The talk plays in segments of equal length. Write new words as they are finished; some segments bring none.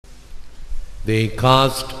They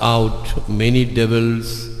cast out many devils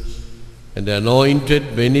and anointed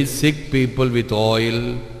many sick people with oil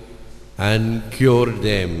and cured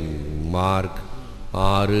them. Mark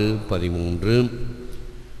 6:13.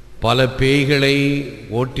 பல பேய்களை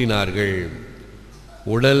ஓட்டினார்கள்,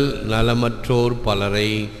 உடல் நலமற்றோர்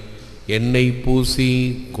பலரை எண்ணெய் பூசி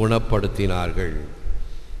குணப்படுத்தினார்கள்.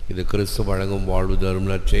 இது கிறிஸ்து வழங்கும் வாழ்வு தரும்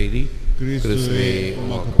நற்செய்தி. கிறிஸ்துவே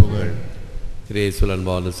உமக்கு புகழ். இயேசுவில்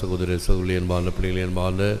அன்பான சகோதர சகோதரி, அன்பான பிள்ளைகளே,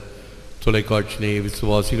 அன்பான தொலைக்காட்சி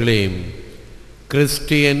விசுவாசிகளே,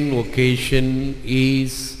 Christian vocation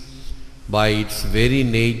is by its very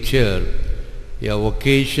nature a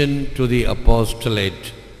vocation to the apostolate.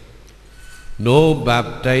 No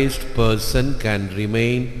baptized person can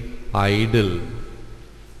remain idle.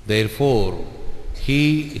 Therefore, he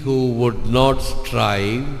who would not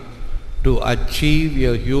strive to achieve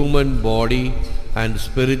a human body and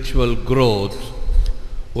spiritual growth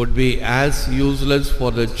would be as useless for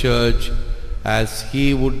the church as he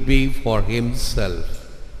would be for himself.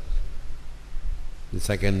 The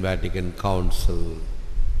Second Vatican Council.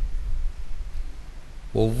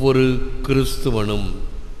 ஒவ்வொரு கிறிஸ்துவனும்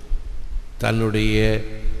தன்னுடைய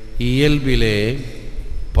இயல்பிலே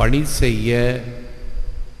பணி செய்ய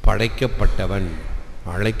படைக்கப்பட்டவன்,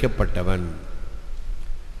 அழைக்கப்பட்டவன்.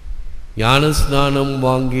 ஞானஸ்நானம்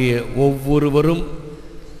வாங்கிய ஒவ்வொருவரும்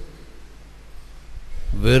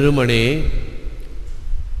வெறுமனே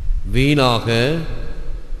வீணாக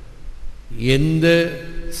எந்த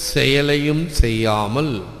செயலையும்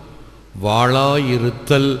செய்யாமல்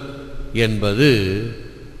வாளாயிருத்தல் என்பது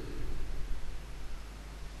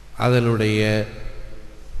அதனுடைய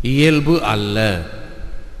இயல்பு அல்ல.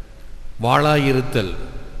 வாளாயிருத்தல்.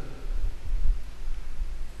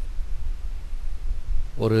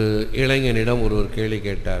 ஒரு இளைஞனிடம் ஒருவர் கேள்வி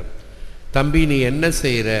கேட்டார், தம்பி நீ என்ன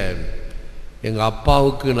செய்கிற? எங்கள்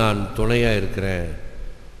அப்பாவுக்கு நான் துணையாக இருக்கிறேன்.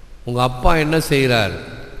 உங்கள் அப்பா என்ன செய்கிறார்?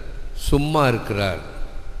 சும்மா இருக்கிறார்.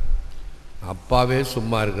 அப்பாவே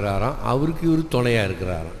சும்மா இருக்கிறாராம், அவருக்கு இவர் துணையாக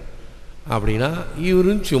இருக்கிறாராம். அப்படின்னா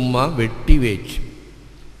இவரும் சும்மா வெட்டி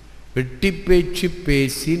பேச்சு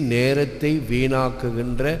பேசி நேரத்தை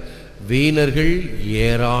வீணாக்குகின்ற வீணர்கள்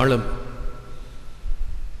ஏராளம்.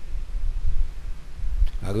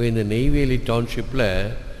 ஆகவே இந்த நெய்வேலி டவுன்ஷிப்பில்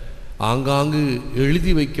ஆங்காங்கு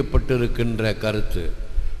எழுதி வைக்கப்பட்டிருக்கின்ற கருத்து,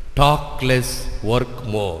 டாக் லெஸ் ஒர்க்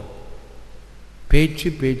மோர். பேச்சு.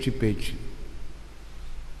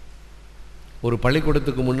 ஒரு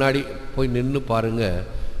பள்ளிக்கூடத்துக்கு முன்னாடி போய் நின்று பாருங்கள்,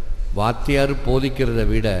 வாத்தியார் போதிக்கிறத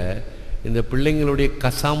விட இந்த பிள்ளைங்களுடைய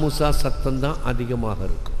கசாமுசா சத்தம்தான் அதிகமாக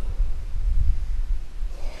இருக்கும்.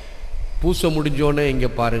 பூசை முடிஞ்சோடனே இங்கே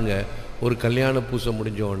பாருங்கள், ஒரு கல்யாண பூசை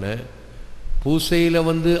முடிஞ்சோடனே பூசையில்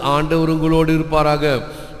ஆண்டவருங்களோடு இருப்பாராக.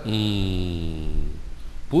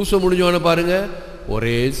 பூசை முடிஞ்சோடனே பாருங்கள்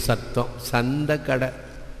ஒரே சத்தம், சந்த கடை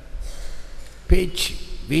பேச்சு,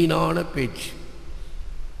 வீணான பேச்சு,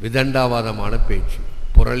 விதண்டாவாதமான பேச்சு,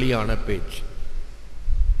 புரளியான பேச்சு.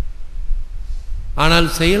 ஆனால்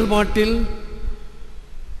செயல்பாட்டில்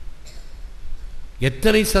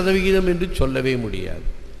எத்தனை சதவிகிதம் என்று சொல்லவே முடியாது.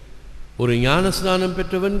 ஒரு ஞானஸ்நானம்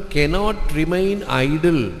பெற்றவன் cannot remain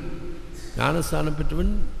idle. ஞானஸ்நானம்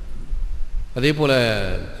பெற்றவன், அதே போல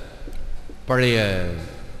பழைய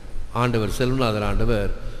ஆண்டவர் செல்வநாதர்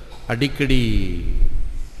ஆண்டவர் அடிக்கடி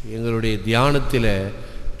எங்களுடைய தியானத்தில்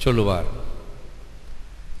சொல்லுவார்,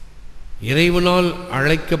 இறைவனால்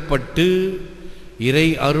அழைக்கப்பட்டு இறை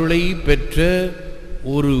அருளை பெற்ற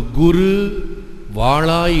ஒரு குரு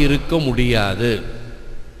வாளாயிருக்க முடியாது.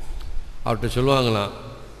 அவர்கிட்ட சொல்லுவாங்களாம்,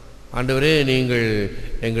 ஆண்டவரே நீங்கள்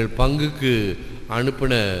எங்கள் பங்குக்கு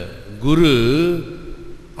அனுப்பின குரு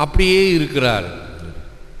அப்படியே இருக்கிறார்.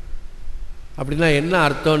 அப்படின்னா என்ன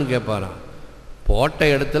அர்த்தம்னு கேட்பாராம். போட்ட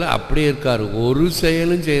இடத்துல அப்படியே இருக்கார், ஒரு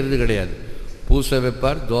செயலும் செய்கிறது கிடையாது. பூசை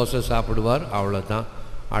வைப்பார், தோசை சாப்பிடுவார், அவ்வளோதான்.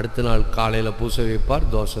 அடுத்த நாள் காலையில் பூசை வைப்பார்,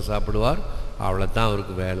 தோசை சாப்பிடுவார், அவ்வளோதான்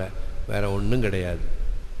அவருக்கு வேலை, வேறு ஒன்றும் கிடையாது.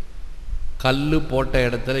 கல் போட்ட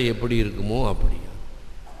இடத்துல எப்படி இருக்குமோ அப்படியா.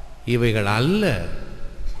 இவைகள் அல்ல,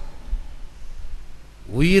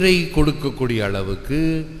 உயிரை கொடுக்கக்கூடிய அளவுக்கு,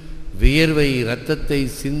 வியர்வை இரத்தத்தை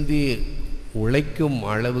சிந்தி உழைக்கும்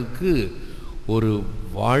அளவுக்கு ஒரு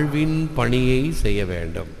வாழ்வின் பணியை செய்ய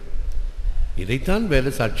வேண்டும். இதைத்தான் வேத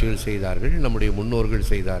சாட்சிகள் செய்தார்கள், நம்முடைய முன்னோர்கள்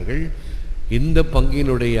செய்தார்கள். இந்த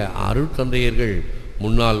பங்கினுடைய அருட்தந்தையர்கள்,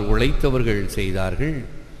 முன்னால் உழைத்தவர்கள் செய்தார்கள்.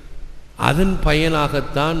 அதன்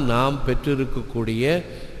பயனாகத்தான் நாம் பெற்றிருக்கக்கூடிய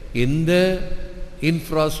இந்த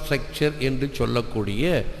இன்ஃப்ராஸ்ட்ரக்சர் என்று சொல்லக்கூடிய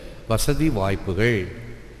வசதி வாய்ப்புகள்.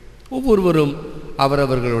 ஒவ்வொருவரும்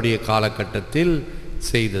அவரவர்களுடைய காலகட்டத்தில்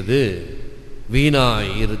செய்தது.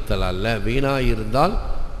 வீணாய் இருத்தல் அல்ல. வீணாய் இருந்தால்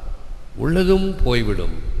உள்ளதும்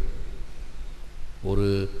போய்விடும். ஒரு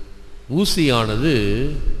ஊசியானது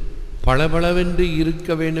பளபளவென்று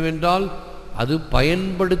இருக்க வேண்டுமென்றால் அது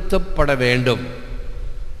பயன்படுத்தப்பட வேண்டும்,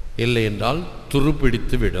 இல்லை என்றால்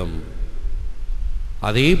துருப்பிடித்து விடும்.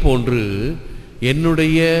 அதே போன்று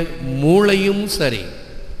என்னுடைய மூளையும் சரி,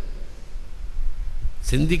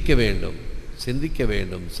 சிந்திக்க வேண்டும், சிந்திக்க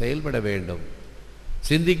வேண்டும், செயல்பட வேண்டும்.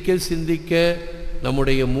 சிந்திக்க சிந்திக்க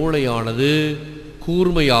நம்முடைய மூளையானது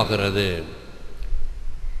கூர்மையாகிறது.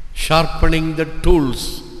 ஷார்ப்பனிங் த டூல்ஸ்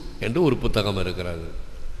என்று ஒரு புத்தகம் இருக்கிறது.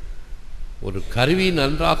 ஒரு கருவி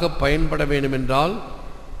நன்றாக பயன்பட வேண்டுமென்றால்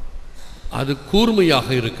அது கூர்மையாக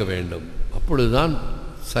இருக்க வேண்டும், அப்பொழுதுதான்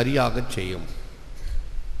சரியாக செய்யும்.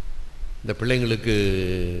 இந்த பிள்ளைங்களுக்கு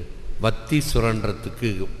வத்தி சுரண்டுறதுக்கு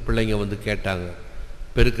பிள்ளைங்க வந்து கேட்டாங்க,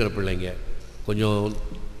 பெருக்கிற பிள்ளைங்க, கொஞ்சம்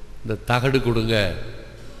இந்த தகடு கொடுங்க.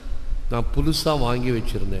 நான் புதுசாக வாங்கி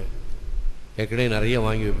வச்சுருந்தேன், ஏற்கனவே நிறைய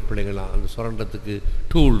வாங்கி பிள்ளைங்களாம் அந்த சுரண்டத்துக்கு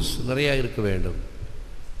டூல்ஸ் நிறையா இருக்க வேண்டும்.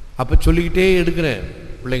 அப்போ சொல்லிக்கிட்டே எடுக்கிறேன்,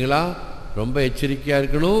 பிள்ளைங்களா ரொம்ப எச்சரிக்கையாக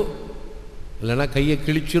இருக்கணும், இல்லைன்னா கையை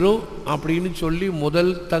கிழிச்சிரும் அப்படின்னு சொல்லி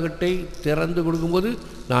முதல் தகட்டை திறந்து கொடுக்கும்போது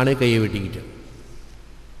நானே கையை வெட்டிக்கிட்டேன்.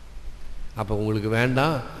 அப்போ உங்களுக்கு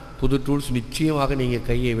வேண்டாம், புது டூல்ஸ் நிச்சயமாக நீங்கள்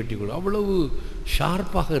கையை வெட்டி கொடு, அவ்வளவு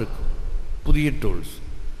ஷார்ப்பாக இருக்கும் புதிய டூல்ஸ்.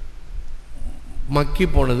 மக்கி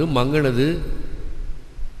போனது மங்கினது,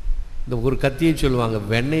 இந்த ஒரு கத்தியை சொல்லுவாங்க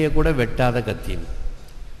வெண்ணெயை கூட வெட்டாத கத்தின்னு,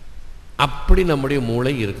 அப்படி நம்முடைய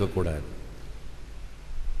மூளை இருக்கக்கூடாது.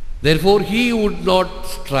 Therefore he would not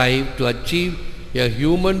strive to achieve a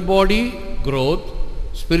human body growth.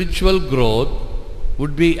 Spiritual growth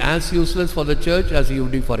would be as useless for the church as he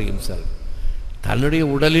would be for himself. தன்னுடைய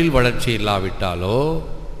உடலில் வளர்ச்சி இல்லாவிட்டாலோ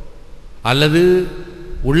அல்லது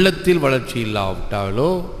உள்ளத்தில் வளர்ச்சி இல்லாவிட்டாலோ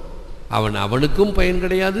அவனுக்கும் பயன்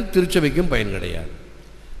கிடையாது, திருச்சபைக்கும் பயன் கிடையாது.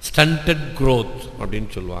 ஸ்டண்டட் க்ரோத் அப்படின்னு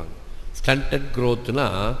சொல்லுவாங்க. ஸ்டண்டட் க்ரோத்னா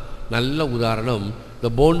நல்ல உதாரணம் இந்த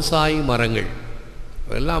போன்சாய் மரங்கள்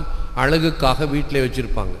எல்லாம் அழகுக்காக வீட்டில்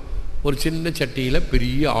வச்சுருப்பாங்க. ஒரு சின்ன சட்டியில்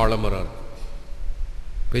பெரிய ஆலமரம் இருக்கும்,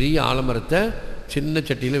 பெரிய ஆலமரத்தை சின்ன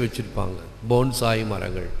சட்டியில் வச்சுருப்பாங்க. போன்சாய்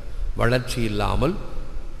மரங்கள் வளர்ச்சி இல்லாமல்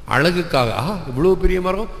அழகுக்காக, இவ்வளோ பெரிய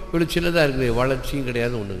மரம் இவ்வளோ சின்னதாக இருக்குது, வளர்ச்சியும்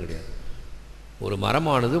கிடையாது, ஒன்றும் கிடையாது. ஒரு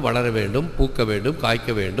மரமானது வளர வேண்டும், பூக்க வேண்டும்,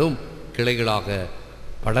 காய்க்க வேண்டும், கிளைகளாக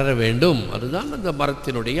படர வேண்டும், அதுதான் அந்த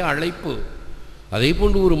மரத்தினுடைய அழைப்பு. அதே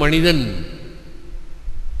போன்று ஒரு மனிதன்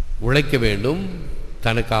உழைக்க வேண்டும்,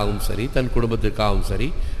 தனக்காகவும் சரி, தன் குடும்பத்திற்காகவும் சரி,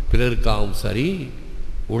 பிறருக்காகவும் சரி.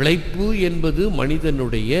 உழைப்பு என்பது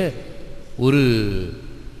மனிதனுடைய ஒரு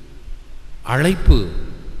அழைப்பு.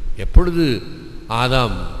 எப்பொழுது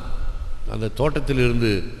ஆதாம் அந்த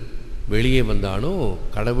தோட்டத்திலிருந்து வெளியே வந்தானோ,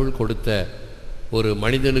 கடவுள் கொடுத்த ஒரு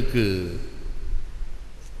மனிதனுக்கு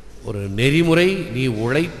ஒரு நெறிமுறை, நீ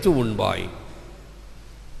உழைத்து உண்பாய்,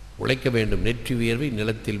 உழைக்க வேண்டும், நெற்றி வியர்வை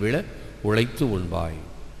நிலத்தில் விழ உழைத்து உண்பாய்.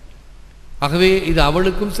 ஆகவே இது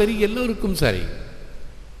அவனுக்கும் சரி, எல்லோருக்கும் சரி.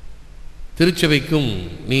 திருச்சபைக்கும்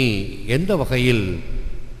நீ எந்த வகையில்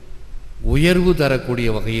உயர்வு தரக்கூடிய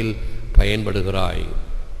வகையில் பயன்படுகிறாய்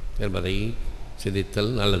என்பதை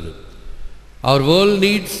சிந்தித்தல் நல்லது. Our world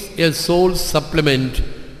needs a soul supplement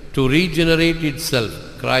to regenerate itself.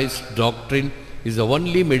 Christ's doctrine is the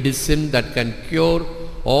only medicine that can cure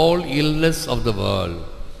all illness of the world.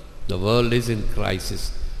 The world is in crisis,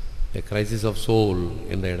 a crisis of soul.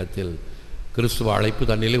 என்ற இடத்தில் கிறிஸ்துவ அழைப்பு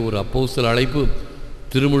தன்னிலே ஒரு அப்போஸ்தல அழைப்பு.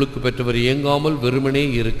 திருமுழுக்கு பெற்றவர் இயங்காமல் வெறுமனே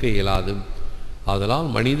இருக்க இயலாது. அதனால்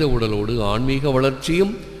மனித உடலோடு ஆன்மீக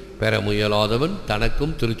வளர்ச்சியும் பெற முயலாதவன்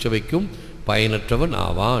தனக்கும் திருச்சபைக்கும் பயனற்றவன்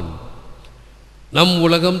ஆவான். நம்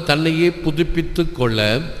உலகம் தன்னையே புதுப்பித்து கொள்ள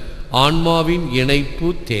ஆன்மாவின் இணைப்பு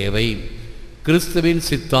தேவை. கிறிஸ்துவின்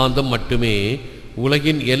சித்தாந்தம் மட்டுமே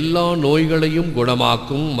உலகின் எல்லா நோய்களையும்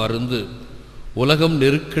குணமாக்கும் மருந்து. உலகம்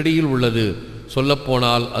நெருக்கடியில் உள்ளது,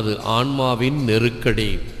 சொல்லப்போனால் அது ஆன்மாவின் நெருக்கடி.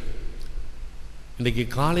 இன்றைக்கு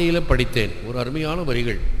காலையில் படித்தேன் ஒரு அருமையான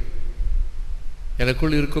வரிகள்.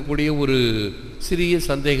 எனக்குள் இருக்கக்கூடிய ஒரு சிறிய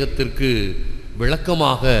சந்தேகத்திற்கு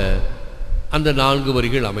விளக்கமாக அந்த 4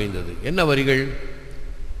 வரிகள் அமைந்தது. என்ன வரிகள்?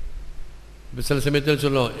 சில சமயத்தில்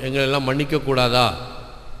சொல்லும், எங்களெல்லாம் மன்னிக்கக்கூடாதா?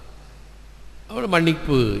 அவர்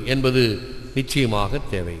மன்னிப்பு என்பது நிச்சயமாக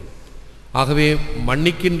தேவை. ஆகவே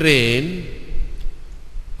மன்னிக்கின்றேன்,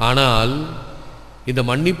 ஆனால் இந்த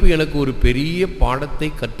மன்னிப்பு எனக்கு ஒரு பெரிய பாடத்தை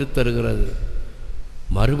கற்றுத்தருகிறது.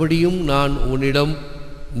 மறுபடியும் நான் உன்னிடம்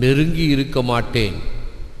நெருங்கி இருக்க மாட்டேன்.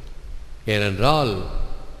 ஏனென்றால்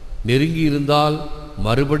நெருங்கி இருந்தால்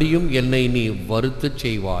மறுபடியும் என்னை நீ வருத்தச்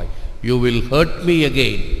செய்வாய். You will hurt me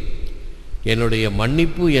again. என்னுடைய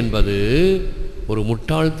மன்னிப்பு என்பது ஒரு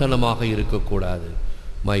முட்டாள்தனமாக இருக்கக்கூடாது.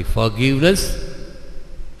 My forgiveness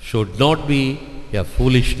should not be a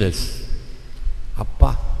foolishness.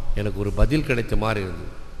 அப்பா எனக்கு ஒரு பதில் கிடைத்த மாதிரி இருந்தது.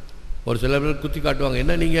 ஒரு சில பேர் குத்தி காட்டுவாங்க,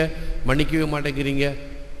 என்ன நீங்கள் மன்னிக்கவே மாட்டேங்கிறீங்க,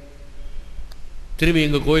 திரும்பி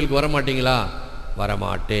எங்கள் கோயிலுக்கு வர மாட்டீங்களா?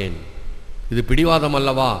 வரமாட்டேன், இது பிடிவாதம்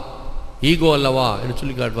அல்லவா, ஈகோ அல்லவா என்று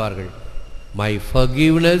சொல்லி காட்டுவார்கள். My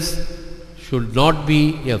forgiveness should not be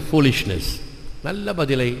a foolishness. நல்ல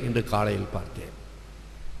பதிலை இன்று காலையில் பார்த்தேன்.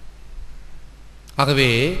 ஆகவே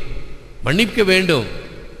மன்னிக்க வேண்டும்,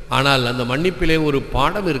 ஆனால் அந்த மன்னிப்பிலே ஒரு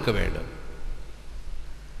பாடம் இருக்க வேண்டும்.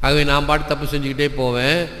 ஆகவே நான் பாட்டு தப்பு செஞ்சுக்கிட்டே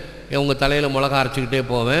போவேன், உங்கள் தலையில் மிளகா அரைச்சிக்கிட்டே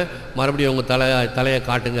போவேன், மறுபடியும் உங்கள் தலையை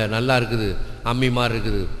காட்டுங்க, நல்லா இருக்குது, அம்மி மாதிரி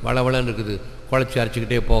இருக்குது, வளவளன்னு இருக்குது, குழச்சி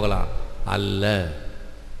அரைச்சிக்கிட்டே போகலாம் அல்ல.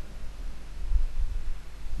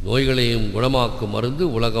 நோய்களையும் குணமாக்கும் மருந்து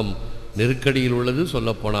உலகம் நெருக்கடியில் உள்ளது.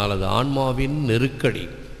 சொல்லப்போனால் அது ஆன்மாவின் நெருக்கடி.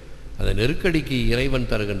 அந்த நெருக்கடிக்கு இறைவன்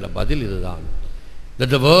தருகின்ற பதில் இதுதான். That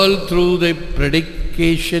the world through the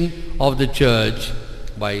predication of the church,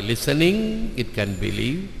 by listening it can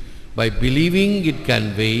believe, by believing it can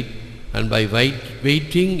wait, and by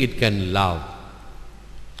waiting it can love.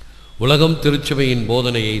 உலகம் திருச்சபையின்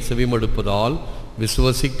போதனையை செவிமடுப்பதால்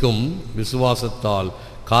விசுவசிக்கும், விசுவாசத்தால்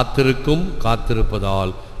காத்திருக்கும்,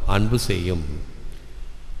 காத்திருப்பதால் அன்பு செய்யும்.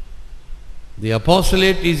 The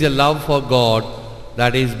apostolate is a love for God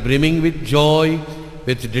that is brimming with joy,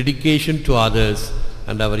 with dedication to others,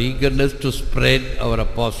 and our eagerness to spread our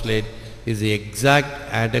apostolate is the exact,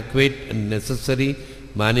 adequate and necessary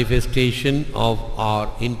manifestation of our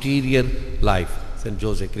interior life. St.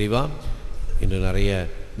 Joseph Kriva. இன்று நிறைய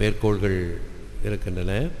மேற்கோள்கள்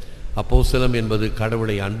இருக்கின்றன. அப்போஸ்தலம் என்பது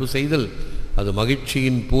கடவுளை அன்பு செய்தல், அது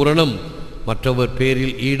மகிழ்ச்சியின் பூரணம், மற்றவர்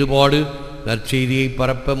பேரில் ஈடுபாடு, நற்செய்தியை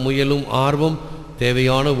பரப்ப முயலும் ஆர்வம்,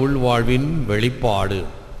 தேவையான உள்வாழ்வின் வெளிப்பாடு.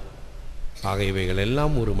 ஆகியவைகள்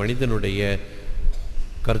எல்லாம் ஒரு மனிதனுடைய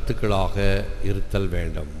கருத்துக்களாக இருத்தல்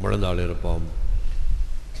வேண்டும். முழந்தாள் இருப்போம்.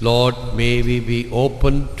 Lord, may we be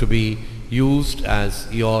open to be used as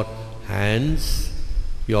your hands,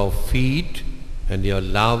 your feet and your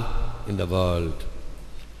love in the world.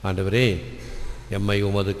 ஆண்டவரே, எம்மை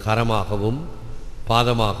உமது கரமாகவும்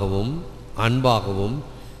பாதமாகவும் அன்பாகவும்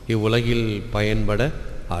இவ்வுலகில் பயன்பட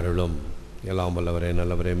அருளும். எல்லாம் வல்லவரே,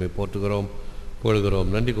 நல்லவரே, எம்மை போற்றுகிறோம், புகழ்கிறோம்,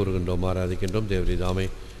 நன்றி கூறுகின்றோம், ஆராதிக்கின்றோம். தேவரீ தாமே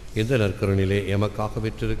இந்த நற்கருணிலே எமக்காக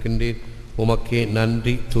விற்றிருக்கின்றீர். உமக்கே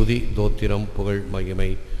நன்றி, துதி, தோத்திரம், புகழ், மகிமை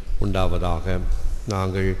உண்டாவதாக.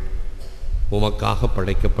 நாங்கள் உமக்காக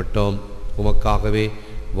படைக்கப்பட்டோம், உமக்காகவே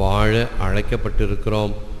வாழ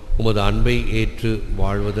அழைக்கப்பட்டிருக்கிறோம். உமது அன்பை ஏற்று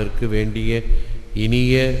வாழ்வதற்கு வேண்டிய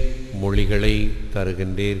இனிய மொழிகளை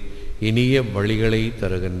தருகின்றீர், இனிய வழிகளை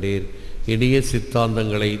தருகின்றீர், இனிய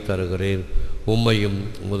சித்தாந்தங்களை தருகிறீர். உம்மையும்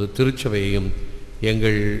உமது திருச்சபையையும்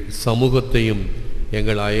எங்கள் சமூகத்தையும்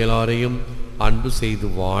எங்கள் அயலாரையும் அன்பு செய்து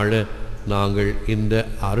வாழ நாங்கள் இந்த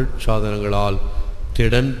அருட்சாதனங்களால்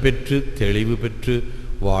திடன் பெற்று தெளிவு பெற்று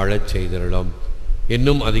வாழச் செய்திருந்தோம்.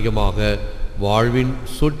 இன்னும் அதிகமாக வாழ்வின்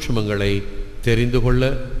சூட்சுமங்களை தெரிந்து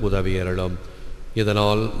கொள்ள உதவியருளும்.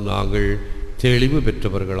 இதனால் நாங்கள் தெளிவு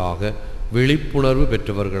பெற்றவர்களாக, விழிப்புணர்வு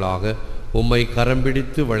பெற்றவர்களாக, உம்மை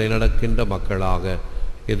கரம்பிடித்து வழிநடக்கின்ற மக்களாக,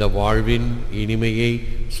 இந்த வாழ்வின் இனிமையை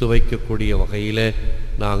சுவைக்கக்கூடிய வகையில்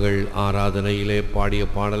நாங்கள் ஆராதனையிலே பாடிய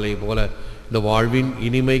பாடலை போல இந்த வாழ்வின்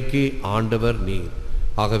இனிமைக்கு ஆண்டவர் நீர்.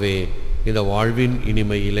 ஆகவே இந்த வாழ்வின்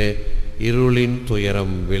இனிமையிலே இருளின்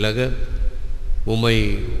துயரம் விலக உம்மை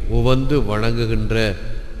உவந்து வணங்குகின்ற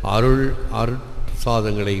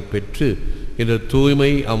அருட்சாதங்களை பெற்று இந்த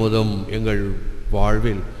தூய்மை அமுதம் எங்கள்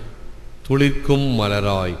வாழ்வில் துளிர்க்கும்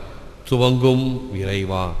மலராய் துவங்கும்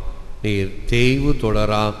இறைவா, நீர் தேய்வு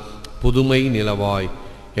தொடரா புதுமை நிலவாய்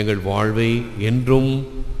எங்கள் வாழ்வை என்றும்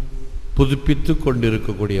புதுப்பித்து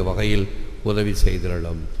கொண்டிருக்கக்கூடிய வகையில் உதவி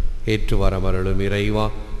செய்திருளும். ஏற்று வரமருளும் இறைவா,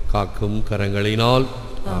 காக்கும் கரங்களினால்.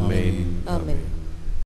 ஆமென்.